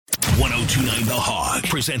1029 The Hog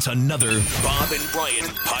presents another Bob and Brian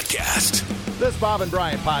podcast. This Bob and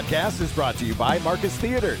Brian podcast is brought to you by Marcus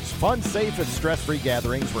Theaters. Fun, safe, and stress-free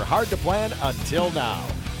gatherings were hard to plan until now.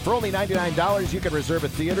 For only $99, you can reserve a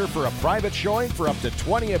theater for a private showing for up to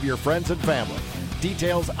 20 of your friends and family.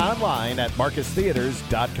 Details online at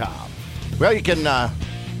marcustheaters.com. Well, you can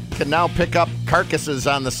now pick up carcasses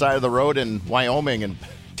on the side of the road in Wyoming and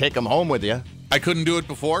take them home with you. I couldn't do it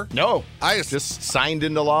before? No. Just signed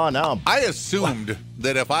into law now. I assumed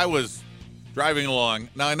that if I was driving along,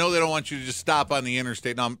 now I know they don't want you to just stop on the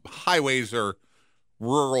interstate. Now, highways are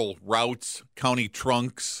rural routes, county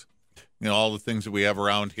trunks, all the things that we have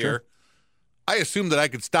around here. Sure. I assumed that I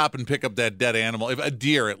could stop and pick up that dead animal, a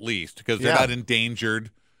deer at least, because they're not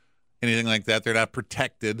endangered, anything like that. They're not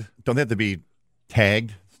protected. Don't they have to be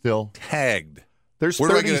tagged still? Tagged. There's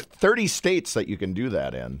 30 states that you can do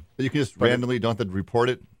that in. You can just randomly, don't have to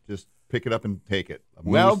report it, just pick it up and take it. A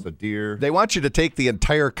moose, a deer. They want you to take the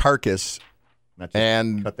entire carcass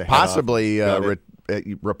and cut the head possibly off,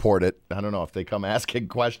 report it. I don't know if they come asking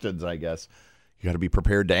questions, I guess. You got to be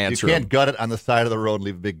prepared to answer You can't them. gut it on the side of the road and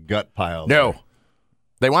leave a big gut pile. No. there.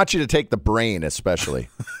 They want you to take the brain, especially.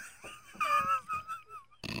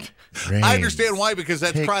 I understand why, because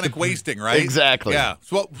that's chronic wasting, right? Exactly. Yeah.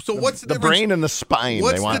 So what's the difference? Brain and the spine.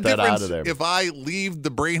 What's They want the that difference out of there. if I leave the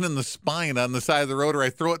brain and the spine on the side of the road, or I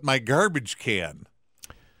throw it in my garbage can?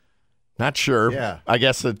 Not sure. Yeah. I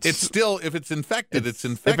guess It's still, if it's infected, it's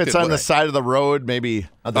infected. if it's on the side of the road, maybe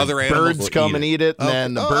Other birds animals come and eat it, and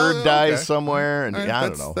then the bird dies okay. somewhere, and All right, I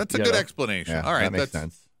don't know. That's a good explanation. Yeah, All right, that makes that's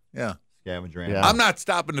sense. Yeah. Scavenger Yeah. animal. I'm not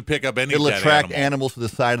stopping to pick up any It'll dead attract animal. animals to the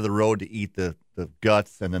side of the road to eat the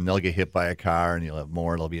guts, and then they'll get hit by a car, and you'll have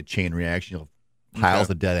more. There'll be a chain reaction. You'll have piles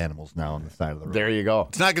of dead animals now on the side of the road. There you go.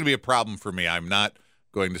 It's not going to be a problem for me. I'm not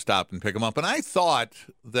going to stop and pick them up. And I thought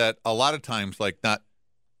that a lot of times,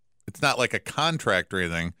 it's not like a contract or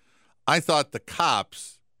anything. I thought the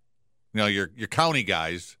cops, your county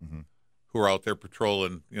guys who are out there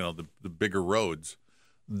patrolling, the bigger roads,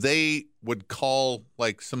 they would call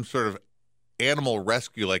like some sort of animal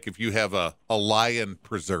rescue. Like if you have a lion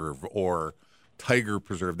preserve or tiger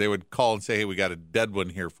preserve, they would call and say, "Hey, we got a dead one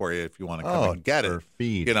here for you if you want to come and get it."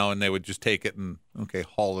 Feed. And they would just take it and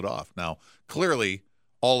haul it off. Now, clearly,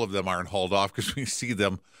 all of them aren't hauled off because we see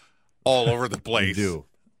them all over the place. We do.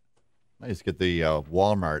 I just get the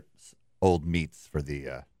Walmart old meats for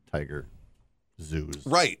the tiger zoos.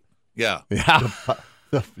 Right. Yeah. Yeah.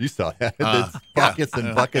 You saw that. It's buckets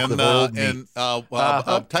and buckets of old meats.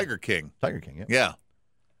 Tiger King. Tiger King, yeah. Yeah.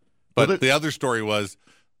 But the other story was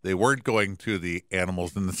they weren't going to the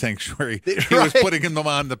animals in the sanctuary. He was putting them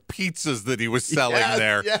on the pizzas that he was selling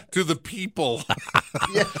to the people.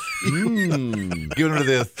 Giving them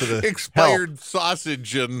to the expired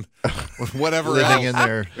sausage and whatever living else. in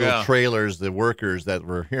their little trailers, the workers that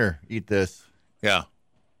were, here, eat this. Yeah.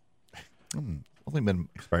 Only been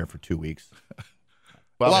expired for 2 weeks.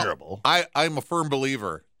 Well, terrible. I'm a firm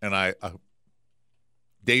believer, and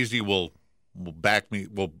Daisy will back me,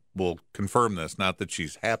 will confirm this, not that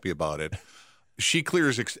she's happy about it. She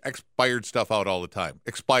clears expired stuff out all the time.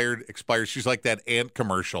 Expired. She's like that ant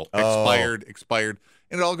commercial. Expired.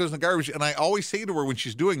 And it all goes in the garbage. And I always say to her when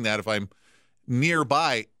she's doing that, if I'm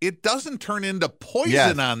nearby, it doesn't turn into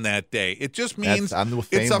poison on that day. It just means I'm the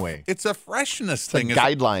same way. It's a freshness thing. It's a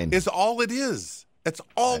guideline. It's all it is. It's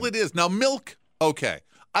all it is. Now, milk, okay.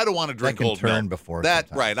 I don't want to drink old turn milk. before that.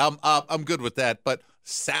 sometimes. Right. I'm good with that. But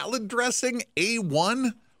salad dressing,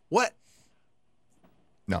 A1, what?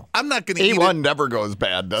 No. I'm not going to eat A1 it. never goes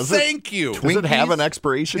bad, does it? Thank you. Does it have an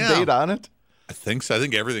expiration date on it? I think so. I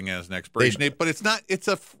think everything has an expiration date, but it's not. It's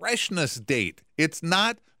a freshness date. It's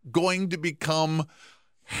not going to become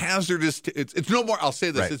hazardous. It's no more. I'll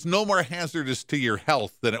say this. Right. It's no more hazardous to your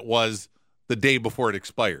health than it was the day before it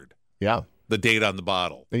expired. Yeah. The date on the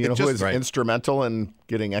bottle. And you know It who just- is instrumental in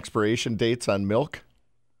getting expiration dates on milk?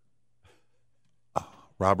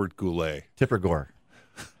 Robert Goulet. Tipper Gore.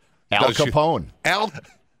 Al Does she- Capone. Al.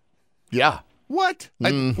 Yeah. What?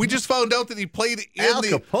 We just found out that he played in Al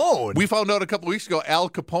Capone? We found out a couple weeks ago Al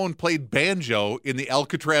Capone played banjo in the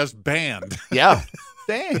Alcatraz band. Yeah.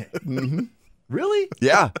 Dang. Really?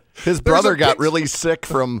 Yeah. His brother got picture- really sick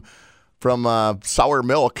from sour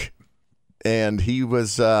milk, and he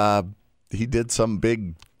did some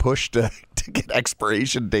big push to get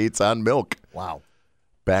expiration dates on milk Wow.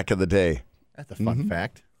 back in the day. That's a fun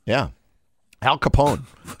fact. Yeah. Al Capone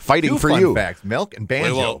fighting Two for fun you. facts. Milk and We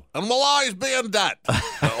banjo. will, and we'll always be in debt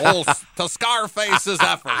to Scarface's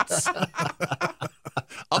efforts.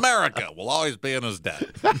 America will always be in his debt.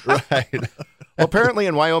 Right. Well, apparently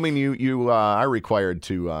in Wyoming, you are required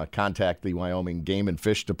to contact the Wyoming Game and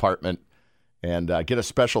Fish Department and get a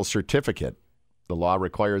special certificate. The law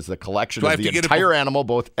requires the collection Do I of have the to get it entire animal,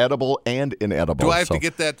 both edible and inedible. Do I have to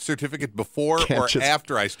get that certificate before or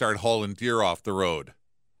after I start hauling deer off the road?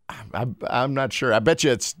 I'm not sure. I bet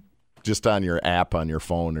you it's just on your app on your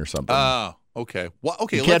phone or something. Oh, okay. Well,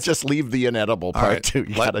 okay. You can't just leave the inedible part, right. too.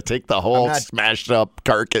 You got to take the whole smashed up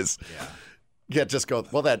carcass. Yeah. You can't just go,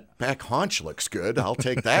 well, that back haunch looks good. I'll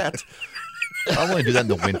take that. I'll only do that in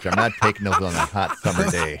the winter. I'm not taking those on a hot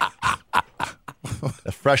summer day.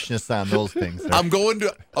 The freshness on those things. I'm going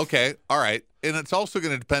to. Okay, all right, and it's also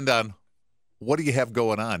going to depend on what do you have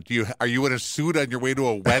going on. Are you in a suit on your way to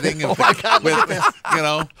a wedding? Oh my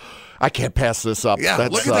God! I can't pass this up. Yeah,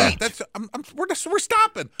 look at that. That's we're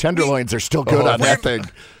stopping. Tenderloins are still good on that thing.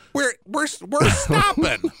 We're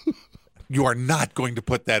stopping. You are not going to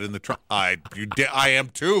put that in the trunk. I am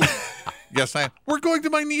too. Yes, I am. We're going to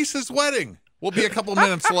my niece's wedding. We'll be a couple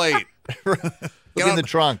minutes late. Get in the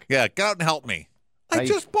trunk. Yeah, get out and help me. I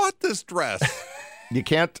just bought this dress. You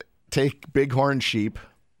can't take bighorn sheep,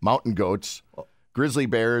 mountain goats, grizzly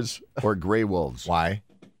bears, or gray wolves. Why?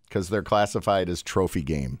 Because they're classified as trophy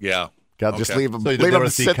game. Yeah. God, just leave them, so leave them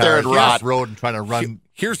sit there and rot. Road and trying to run.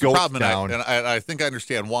 Here's the problem, and I think I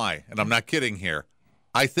understand why, and I'm not kidding here.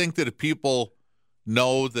 I think that if people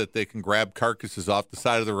know that they can grab carcasses off the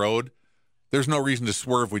side of the road, there's no reason to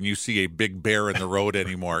swerve when you see a big bear in the road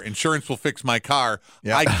anymore. Insurance will fix my car.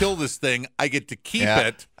 Yeah. I kill this thing. I get to keep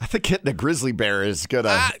it. I think hitting a grizzly bear is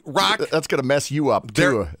gonna rock. That's gonna mess you up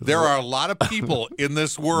too. There are a lot of people in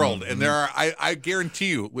this world, and there are. I guarantee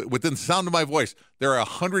you, within the sound of my voice, there are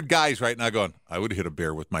 100 guys right now going, "I would hit a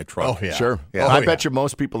bear with my truck." Oh yeah, sure. Yeah. I bet you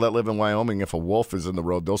most people that live in Wyoming, if a wolf is in the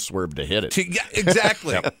road, they'll swerve to hit it. Yeah,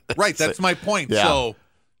 exactly. Right. That's my point. Yeah. So.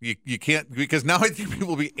 You can't, because now I think people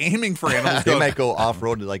will be aiming for animals. They might go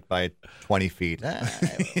off-road like by 20 feet. I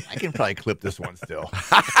can probably clip this one still.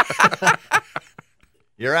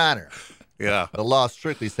 Your Honor. Yeah. The law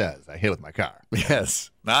strictly says I hit with my car. Yes.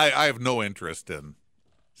 Now, I have no interest in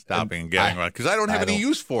stopping and getting around because I don't have any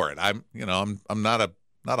use for it. I'm not a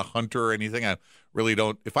hunter or anything. I really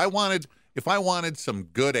don't. If I wanted some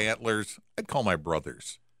good antlers, I'd call my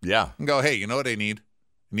brothers. Yeah. And go, hey, you know what I need?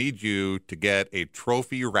 Need you to get a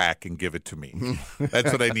trophy rack and give it to me.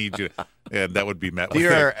 That's what I need you. And that would be met with.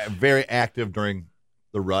 Deer are very active during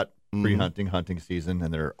the rut, pre-hunting, hunting season,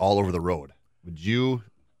 and they're all over the road. Would you,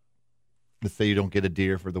 let's say you don't get a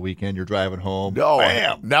deer for the weekend, you're driving home. No.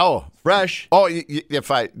 Bam. No. Fresh. Oh, I'd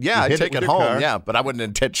take it home. Car. Yeah, but I wouldn't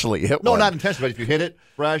intentionally hit one. No, not intentionally, but if you hit it,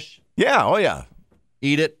 fresh. Yeah. Oh, yeah.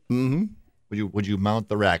 Eat it. Mm-hmm. Would you mount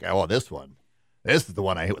the rack? Oh, this is the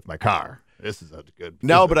one I hit with my car. This is a good.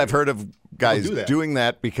 No, but I've heard of guys doing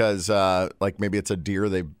that because, like, maybe it's a deer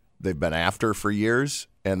they've been after for years,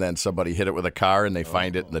 and then somebody hit it with a car, and they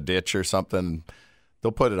find it in the ditch or something.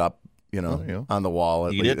 They'll put it up, on the wall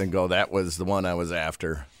and go, "That was the one I was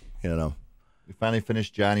after." We finally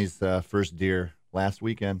finished Johnny's first deer last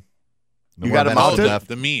weekend. No, you got it mounted? Left.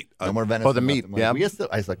 The meat. No more venison. Oh, the meat. Yeah.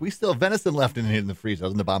 I was like, we still have venison left in the freezer. I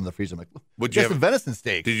was in the bottom of the freezer. I'm like, would you have some venison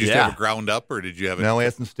steaks? Did you just have it ground up, or did you have it? No, we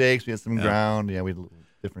had some steaks. We had some ground. Yeah, we had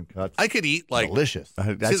different cuts. I could eat delicious.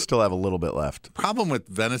 I still have a little bit left. The problem with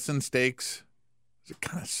venison steaks is they're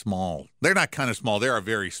kind of small. They're not kind of small. They are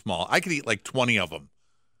very small. I could eat like 20 of them.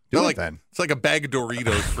 Then. It's like a bag of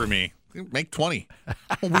Doritos for me. Make 20.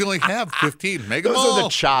 Well, we only have 15. Make them all. Those are the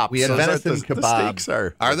chops. We had venison kebabs. The steaks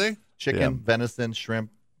are they? Chicken, venison, shrimp,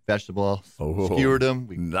 vegetables. Skewered them.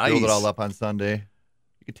 We grilled it all up on Sunday.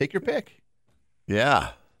 You could take your pick. Yeah,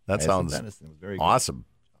 that sounds venison. It was very awesome.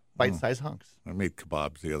 Bite-sized hunks. I made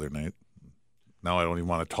kebabs the other night. Now I don't even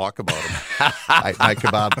want to talk about them. My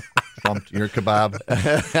kebab trumped your kebab.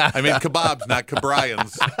 I mean kebabs, not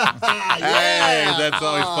Cabrians. Hey, that's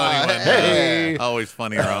always funny. Always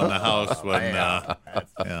funny around the house when.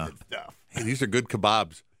 That's good stuff. Hey, these are good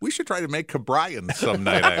kebabs. We should try to make Cabrians some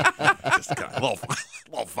night. Just kind of a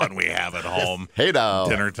little fun we have at home. Hey, now.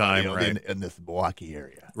 Dinner time, right? In this Milwaukee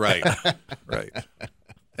area. Right.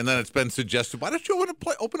 And then it's been suggested, why don't you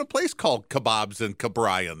open a place called Kebabs and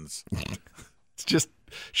Cabrians? It's just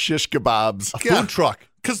shish kebabs. A food truck.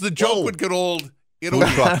 Because the joke would get old. Food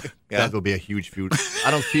truck. That will be a huge food.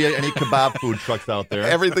 I don't see any kebab food trucks out there.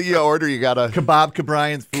 Everything you order, you got a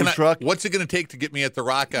Cabrian's food truck. What's it going to take to get me at the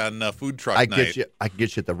Rock on food truck night? I can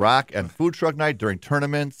get you at the Rock and food truck night during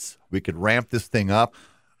tournaments. We could ramp this thing up.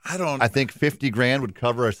 I think $50,000 would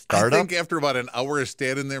cover a startup. I think after about an hour of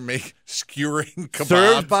standing there, skewering kebabs.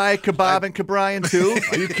 Served by Kebab and Cabrian too?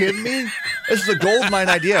 Are you kidding me? This is a gold mine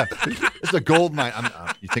idea. This is a gold mine.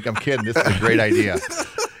 You think I'm kidding? This is a great idea.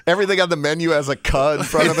 Everything on the menu has a cud in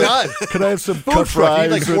front of it. It does. Can I have some food fries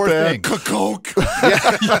like with that? Coke.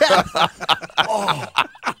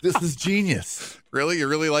 This is genius. Really? You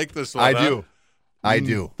really like this one? I huh? do. I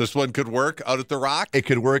do. This one could work out at the Rock? It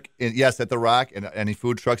could work, at the Rock and any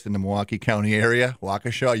food trucks in the Milwaukee County area.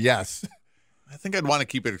 Waukesha, yes. I think I'd want to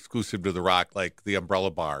keep it exclusive to the Rock, like the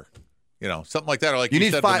Umbrella Bar. Something like that. Or like You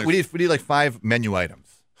need said, 5. We need like 5 menu items.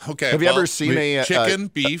 Okay. Have you ever seen a chicken,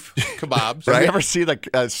 beef, kebabs? Have you ever seen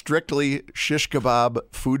a strictly shish kebab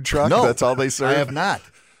food truck? No, That's all they serve. I have not.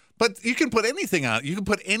 But you can put anything on. You can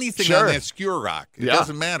put anything Sure. on that skewer rock. It Yeah.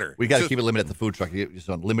 doesn't matter. We got to keep it limited at the food truck. You just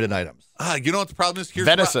want limited items. You know what the problem is? Here's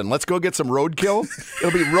Venison. Let's go get some roadkill.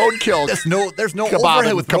 It'll be roadkill. There's no Kebab overhead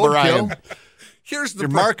and with Kabrian. roadkill. Here's the Your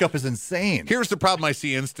markup is insane. Here's the problem I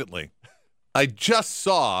see instantly. I just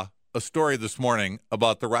saw a story this morning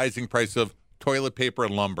about the rising price of toilet paper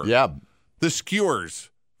and lumber. Yeah. The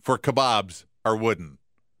skewers for kebabs are wooden.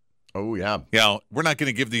 Oh, yeah. We're not going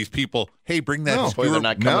to give these people, hey, bring that Hopefully skewer. they're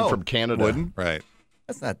not coming No. from Canada. Wooden. Right.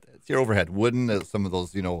 That's not. It's your overhead. Wooden. Some of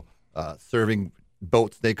those, serving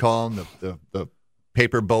boats they call them. The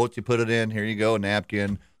paper boats. You put it in. Here you go.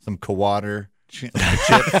 Napkin. Some water.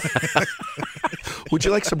 Would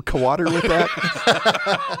you like some water with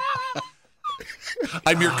that?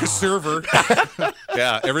 I'm your server.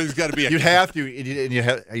 Yeah, everything's got to be. You'd have to.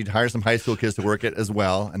 You'd hire some high school kids to work it as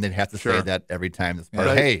well, and they'd have to say that every time. It's part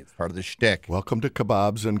of, hey, it's part of the shtick. Welcome to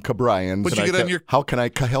Kebabs and Kabrians. What'd you get on your? How can I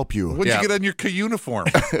help you? What'd you get on your uniform?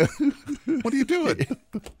 What are you doing?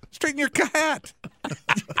 Straighten your hat.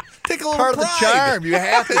 Take a little Part pride. of the charm. You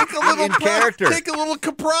have to Take a little in pride. character. Take a little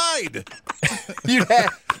pride. You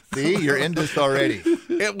have. See, you're in this already.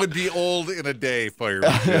 It would be old in a day,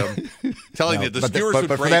 Fireman Jim. Telling you, the but skewers would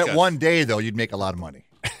for break that us. one day, though, you'd make a lot of money.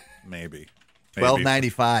 Maybe.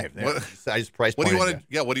 $12.95. What- I just price What do you pointed want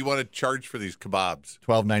to? Yeah, what do you want to charge for these kebabs?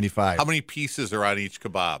 $12.95. How many pieces are on each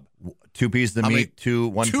kebab? 2 pieces of How many-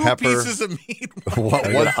 meat, one Two pepper, pieces of meat. one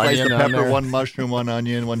slice onion of on pepper, there? 1 mushroom, 1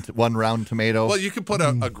 onion, one round tomato. Well, you could put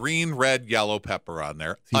a green, red, yellow pepper on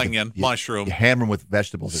there. Onion, mushroom. You hammer them with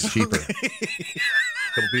vegetables. It's cheaper.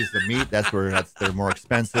 Couple pieces of meat. They're more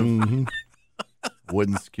expensive.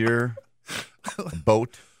 Wooden skewer, a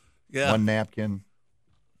boat, Yeah. 1 napkin.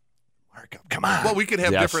 Markup. Come on. Well, we could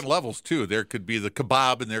have Yes. different levels too. There could be the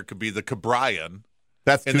kebab and there could be the Kabrian.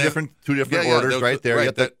 That's and two then- different Yeah, orders those- right there. right, You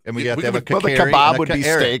got the- that- and we yeah, got we to have a could- Well, the kakari kebab and a would be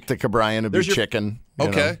Eric. steak. The Kabrian would be There's your- chicken. you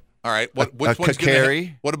know. Okay. All right. Which a one's gonna kakari.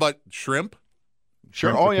 have, what about shrimp? Sure.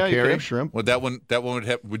 Shrimp Oh, with yeah, you kakari. could have shrimp. Would that one would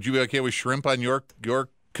have? Would you be okay with shrimp on your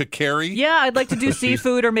kakari? Yeah, I'd like to do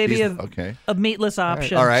seafood or maybe Okay. a meatless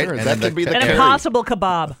option. All right. Sure, And that then could be the An kakari. impossible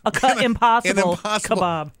kebab. Impossible impossible-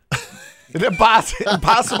 kebab. An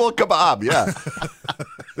impossible kebab, yeah.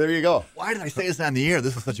 There you go. Why did I say this on the air?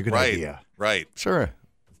 This is such a good Right. idea. Right. Sure.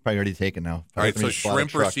 It's probably already taken now. All right. So Somebody just bought a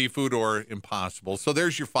shrimp or truck. seafood or impossible. So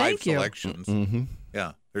there's your 5 Thank you. selections. Mm-hmm.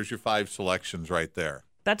 Yeah. There's your 5 selections right there.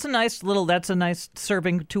 That's a nice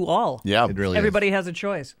serving to all. Yeah. It really Everybody has a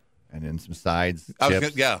choice. is. And then some sides, I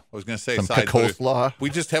chips, was going to say some sides, but coleslaw, We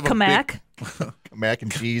just have a Kamak. mac and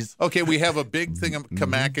cheese. Okay, we have a big thing of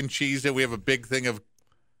kamak and cheese, and we have a big thing of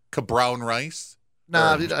brown rice.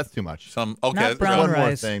 No, Or that's too much. some okay, Not brown One more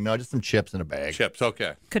rice. thing. No, just some chips in a bag. chips.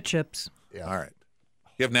 Okay, Ka-chips. Yeah. all right.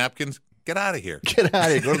 You have napkins? Get out of here. Get out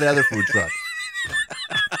of here. Go to the other food truck.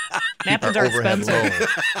 Napkins Our are overhead expensive.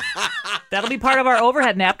 low. That'll be part of our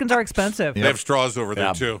overhead. Napkins are expensive. They have straws over there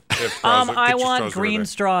Yeah. too. They have straws. Get I your want straws over green there.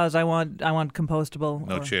 straws. I want compostable.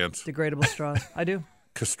 No or chance. Degradable straws. I do.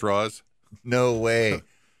 Straws. No way.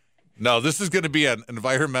 No, this is going to be an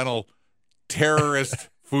environmental terrorist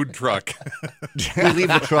food truck. We leave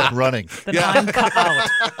the truck running. Then I'm cut out.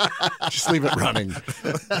 Just leave it running.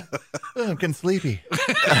 Oh, I'm getting sleepy.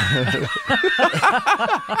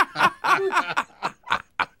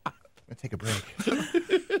 I'm take a break.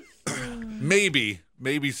 Maybe.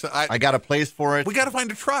 So, I got a place for it. we got to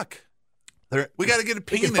find a truck. We got to get a We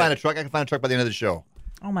pin can in find a it. truck. I can find a truck by the end of the show.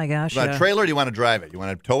 Oh my gosh. You want a trailer? Or do you want to drive it? You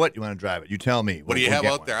want to tow it? You want to drive it? You tell me. What do you We'll have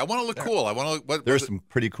get out one. there? I want to look cool. I want to look. What, There's some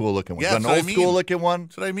pretty cool looking ones. Yeah, You want an that's old what I school mean. looking one,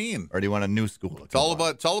 That's what I mean. or do you want a new school looking It's all one?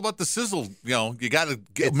 about. It's all about the sizzle. You know, you got to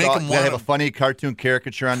It's make all- them you gotta have a want. funny cartoon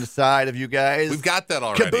caricature on the side of you guys. We've got that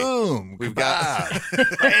already. Kaboom! We've got.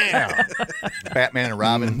 Bam! Batman and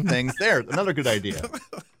Robin things. There, another good idea.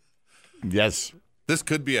 Yes. This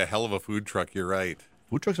could be a hell of a food truck. You're right.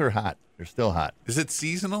 Food trucks are hot. They're still hot. Is it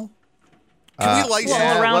seasonal? Can we license?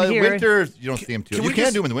 Well, around here- winter, you don't see them too. Can You we can't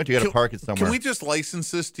just- do them in the winter. You got to can- park it somewhere. Can we just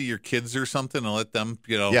license this to your kids or something and let them,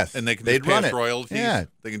 Yes, and they can they'd just pay run us it. royalties? Yeah.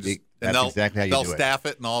 They can They- just, and that's they'll, exactly how you they'll do it. staff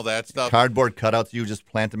it and all that stuff. Cardboard cutouts. You just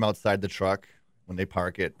plant them outside the truck when they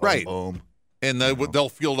park it. Boom, Right. Boom. And they'll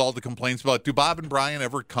field all the complaints about, do Bob and Brian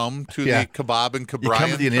ever come to the Kebab and Cabrian? You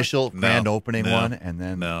come to the initial grand opening one, and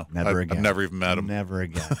then never again. I've never even met them. Never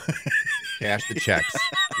again. Cash the checks.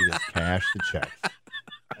 You just cash the checks.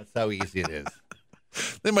 That's how easy it is.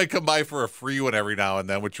 They might come by for a free one every now and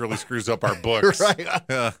then, which really screws up our books. Right.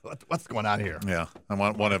 Yeah. What's going on here? Yeah. I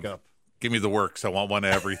want one of, give me the works. I want one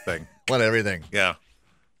of everything. One of everything. Yeah.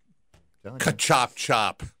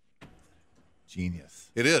 Ka-chop. Genius.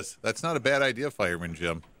 It is. That's not a bad idea, Fireman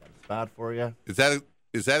Jim. Spot for you. Is that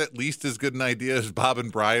at least as good an idea as Bob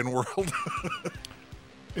and Brian World?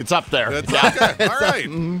 It's up there. That's okay. All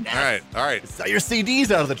right. All right. Sell your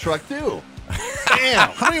CDs out of the truck, too. Damn.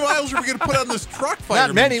 How many miles are we going to put on this truck, Fireman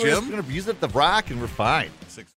Not many. Jim? We're just going to use it at the rock, and we're fine.